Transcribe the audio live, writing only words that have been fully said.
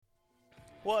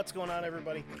What's going on,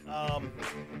 everybody?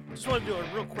 Just want to do a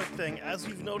real quick thing. As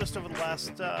you've noticed over the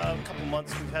last couple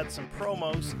months, we've had some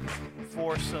promos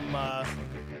for some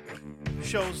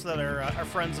shows that are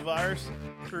friends of ours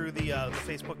through the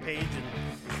Facebook page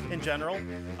and in general.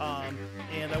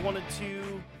 And I wanted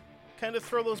to kind of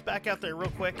throw those back out there real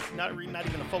quick. Not even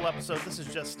a full episode. This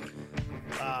is just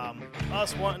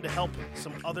us wanting to help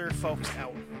some other folks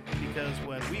out, because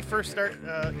when we first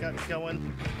got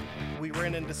going, we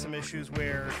ran into some issues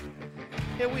where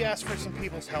we asked for some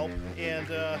people's help, and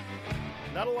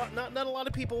not a lot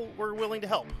of people were willing to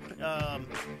help.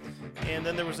 And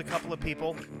then there was a couple of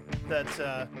people that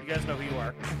you guys know who you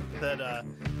are that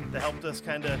helped us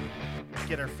kind of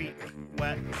get our feet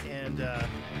wet and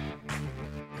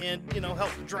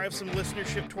help drive some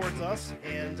listenership towards us,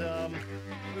 and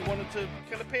we wanted to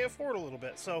kind of pay it forward a little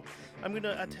bit. So I'm going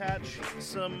to attach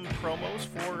some promos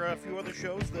for a few other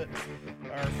shows that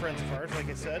are friends of ours, like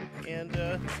I said, and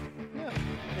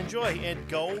enjoy and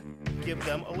go give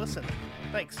them a listen.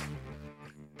 Thanks.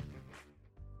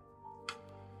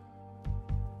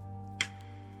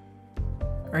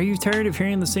 Are you tired of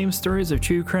hearing the same stories of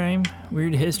true crime,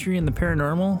 weird history, and the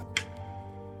paranormal?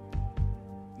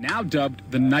 Now dubbed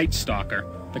the Night Stalker,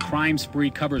 the crime spree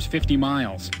covers 50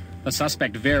 miles. The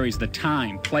suspect varies the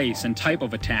time, place, and type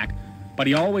of attack, but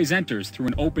he always enters through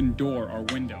an open door or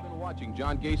window. I've been watching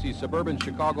John Gacy's suburban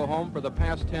Chicago home for the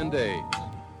past 10 days.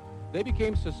 They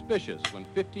became suspicious when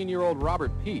 15-year-old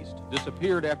Robert Peast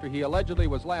disappeared after he allegedly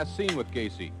was last seen with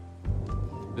Gacy.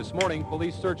 This morning,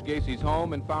 police searched Gacy's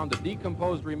home and found the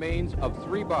decomposed remains of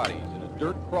 3 bodies in a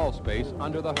dirt crawl space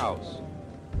under the house.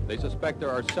 They suspect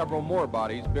there are several more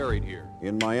bodies buried here.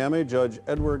 In Miami, Judge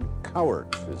Edward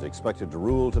Cowart is expected to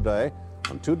rule today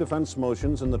on 2 defense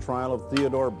motions in the trial of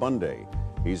Theodore Bundy.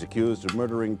 He's accused of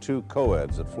murdering 2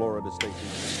 co-eds at Florida State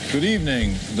University. Good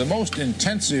evening. The most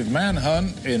intensive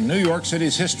manhunt in New York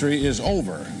City's history is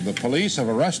over. The police have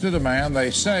arrested a man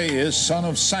they say is Son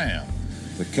of Sam,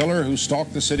 the killer who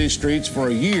stalked the city streets for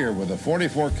a year with a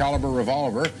 .44 caliber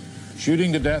revolver,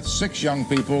 shooting to death 6 young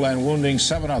people and wounding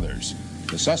 7 others.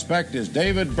 The suspect is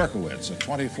David Berkowitz, a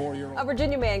 24-year-old. A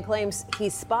Virginia man claims he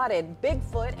spotted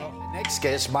Bigfoot. The next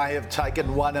guest may have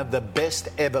taken one of the best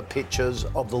ever pictures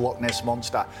of the Loch Ness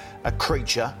Monster, a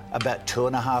creature about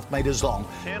 2.5 meters long.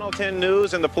 Channel 10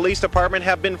 News and the police department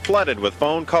have been flooded with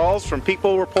phone calls from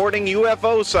people reporting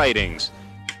UFO sightings.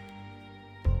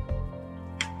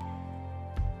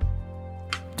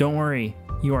 Don't worry,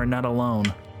 you are not alone.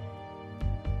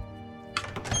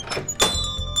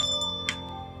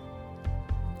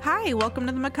 Hi, welcome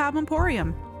to the Macabre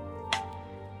Emporium.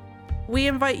 We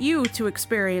invite you to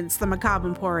experience the Macabre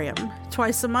Emporium.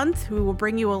 Twice a month, we will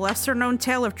bring you a lesser-known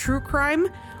tale of true crime,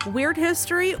 weird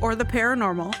history, or the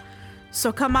paranormal.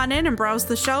 So come on in and browse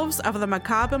the shelves of the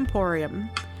Macabre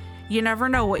Emporium. You never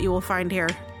know what you will find here.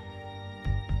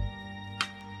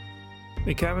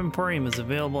 Macabre Emporium is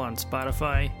available on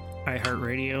Spotify,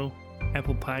 iHeartRadio,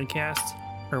 Apple Podcasts,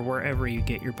 or wherever you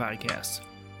get your podcasts.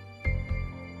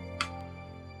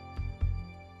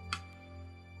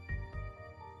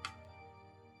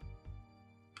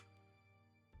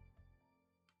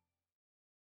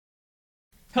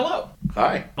 Hello.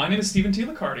 Hi. My name is Stephen T.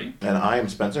 Licardi. And I am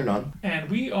Spencer Nunn. And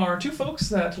we are 2 folks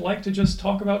that like to just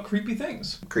talk about creepy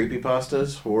things.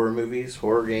 Creepypastas, horror movies,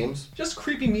 horror games. Just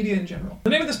creepy media in general. The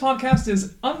name of this podcast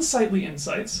is Unsightly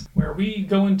Insights, where we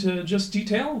go into just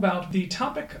detail about the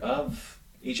topic of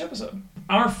each episode.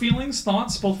 Our feelings,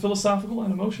 thoughts, both philosophical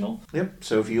and emotional. Yep,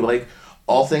 so if you like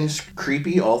all things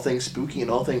creepy, all things spooky, and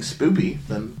all things spoopy,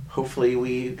 then hopefully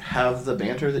we have the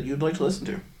banter that you'd like to listen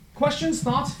to. Questions,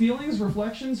 thoughts, feelings,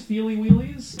 reflections,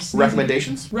 feely-wheelies.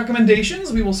 Recommendations?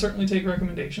 Recommendations. We will certainly take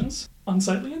recommendations.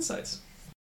 Unsightly Insights.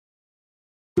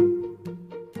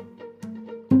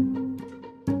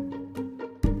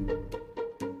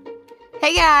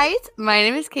 Hey guys, my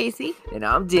name is Casey. And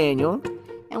I'm Daniel.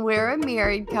 And we're a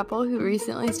married couple who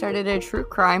recently started a true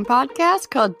crime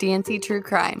podcast called Dancy True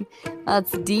Crime.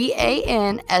 That's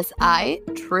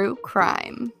DANSI True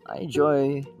Crime. I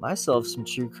enjoy myself some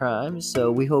true crime,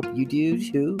 so we hope you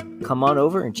do too. Come on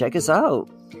over and check us out.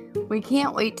 We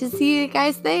can't wait to see you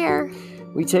guys there.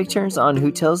 We take turns on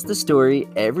who tells the story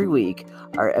every week.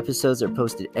 Our episodes are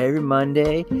posted every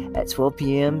Monday at 12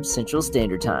 p.m. Central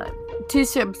Standard Time. To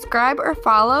subscribe or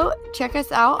follow, check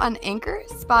us out on Anchor,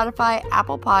 Spotify,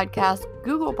 Apple Podcasts,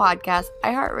 Google Podcasts,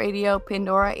 iHeartRadio,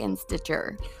 Pandora, and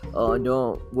Stitcher. Oh,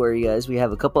 don't worry, guys. We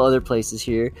have a couple other places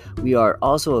here. We are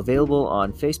also available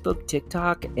on Facebook,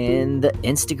 TikTok, and the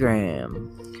Instagram.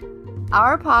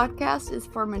 Our podcast is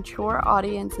for mature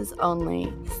audiences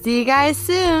only. See you guys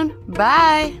soon.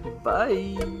 Bye.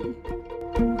 Bye.